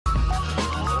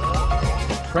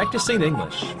Practicing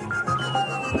English.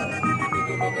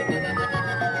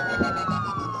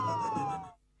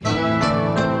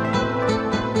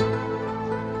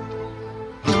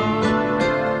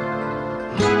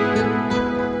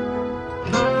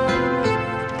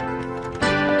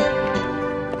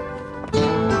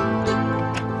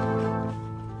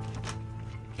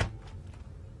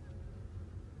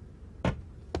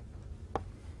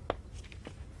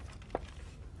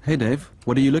 Hey Dave,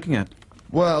 what are you looking at?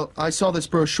 Well, I saw this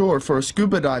brochure for a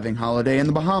scuba diving holiday in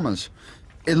the Bahamas.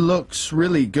 It looks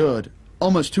really good.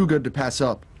 Almost too good to pass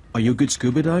up. Are you a good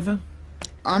scuba diver?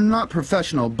 I'm not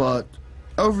professional, but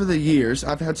over the years,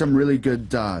 I've had some really good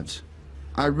dives.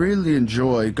 I really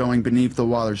enjoy going beneath the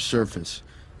water's surface.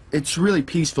 It's really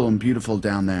peaceful and beautiful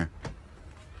down there.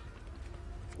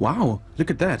 Wow,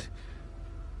 look at that.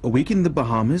 A week in the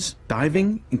Bahamas,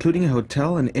 diving, including a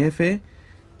hotel and airfare.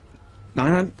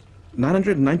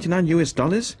 $999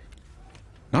 US?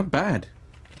 Not bad.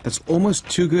 That's almost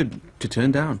too good to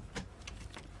turn down.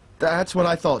 That's what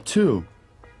I thought too.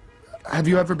 Have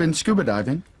you ever been scuba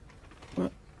diving? Well,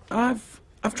 I've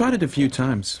tried it a few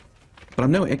times, but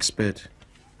I'm no expert.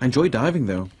 I enjoy diving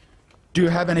though. Do you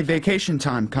have any vacation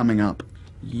time coming up?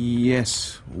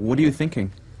 Yes. What are you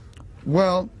thinking?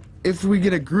 Well, if we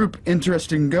get a group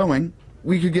interested in going,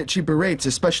 we could get cheaper rates,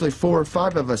 especially if 4 or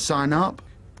 5 of us sign up.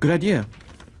 Good idea.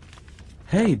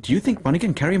 Hey, do you think Monica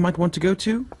and Carrie might want to go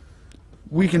too?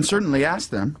 We can certainly ask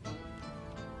them.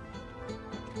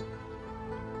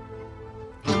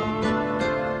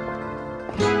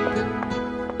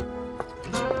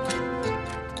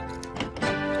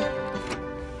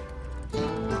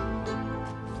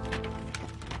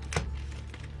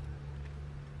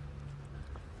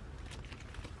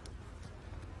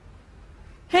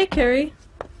 Hey, Carrie.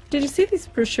 Did you see these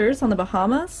brochures on the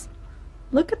Bahamas?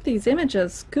 Look at these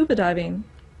images, scuba diving.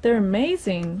 They're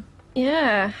amazing.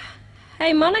 Yeah.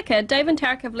 Hey, Monica, Dave and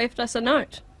Tarek have left us a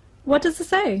note. What does it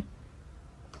say?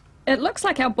 It looks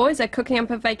like our boys are cooking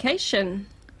up a vacation.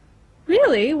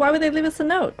 Really? Why would they leave us a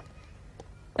note?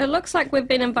 It looks like we've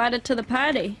been invited to the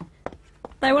party.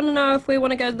 They want to know if we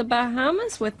want to go to the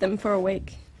Bahamas with them for a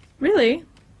week. Really?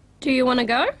 Do you want to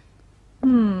go?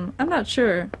 I'm not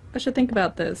sure. I should think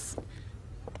about this.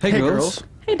 Hey, girls.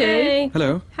 Hey, Dave. Hey.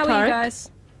 Hello. How are Tarek? you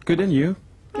guys? Good, and you?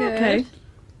 Good. Okay.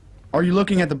 Are you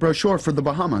looking at the brochure for the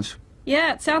Bahamas?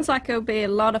 Yeah, it sounds like it'll be a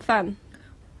lot of fun.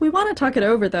 We want to talk it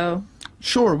over, though.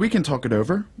 Sure, we can talk it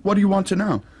over. What do you want to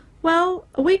know? Well,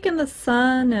 a week in the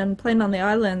sun and playing on the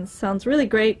islands sounds really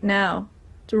great now.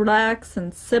 To relax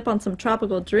and sip on some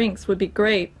tropical drinks would be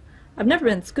great. I've never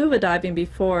been scuba diving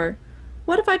before.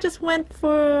 What if I just went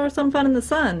for some fun in the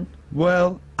sun?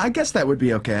 Well, I guess that would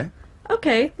be okay.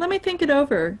 Okay, let me think it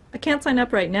over. I can't sign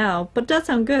up right now, but it does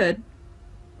sound good.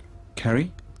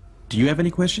 Carrie, do you have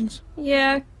any questions?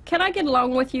 Yeah, can I get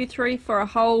along with you three for a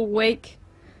whole week?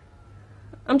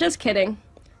 I'm just kidding.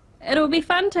 It'll be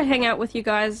fun to hang out with you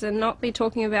guys and not be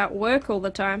talking about work all the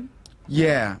time.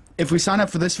 Yeah, if we sign up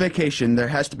for this vacation, there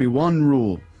has to be one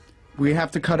rule. We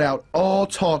have to cut out all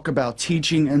talk about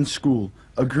teaching and school.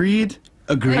 Agreed?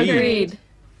 Agreed.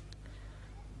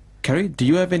 Carrie, do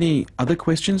you have any other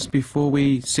questions before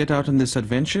we set out on this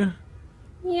adventure?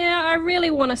 Yeah, I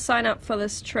really want to sign up for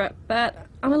this trip, but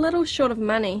I'm a little short of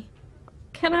money.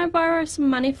 Can I borrow some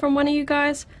money from one of you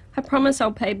guys? I promise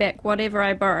I'll pay back whatever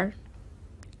I borrow.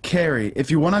 Carrie,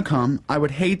 if you want to come, I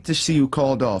would hate to see you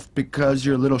called off because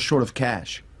you're a little short of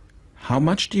cash. How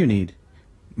much do you need?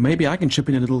 Maybe I can chip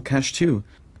in a little cash too.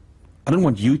 I don't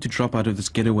want you to drop out of this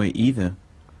getaway either.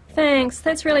 Thanks,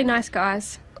 that's really nice,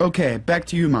 guys. Okay, back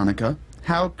to you, Monica.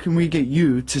 How can we get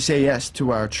you to say yes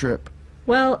to our trip?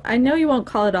 Well, I know you won't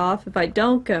call it off if I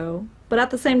don't go, but at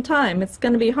the same time, it's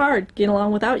going to be hard getting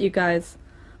along without you guys.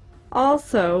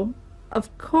 Also,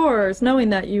 of course, knowing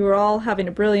that you were all having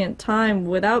a brilliant time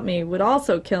without me would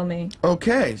also kill me.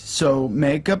 Okay, so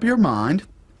make up your mind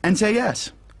and say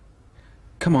yes.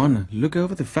 Come on, look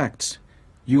over the facts.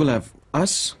 You will have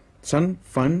us, sun,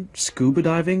 fun, scuba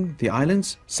diving, the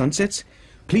islands, sunsets.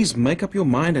 Please make up your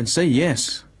mind and say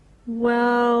yes.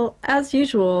 Well, as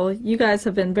usual, you guys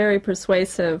have been very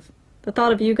persuasive. The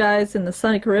thought of you guys in the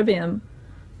sunny Caribbean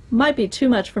might be too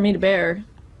much for me to bear.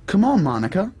 Come on,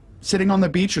 Monica. Sitting on the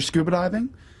beach or scuba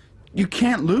diving? You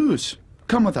can't lose.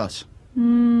 Come with us.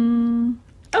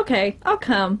 Okay, I'll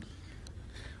come.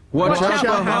 Watch out,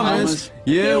 Bahamas.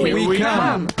 Here we we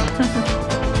come. come.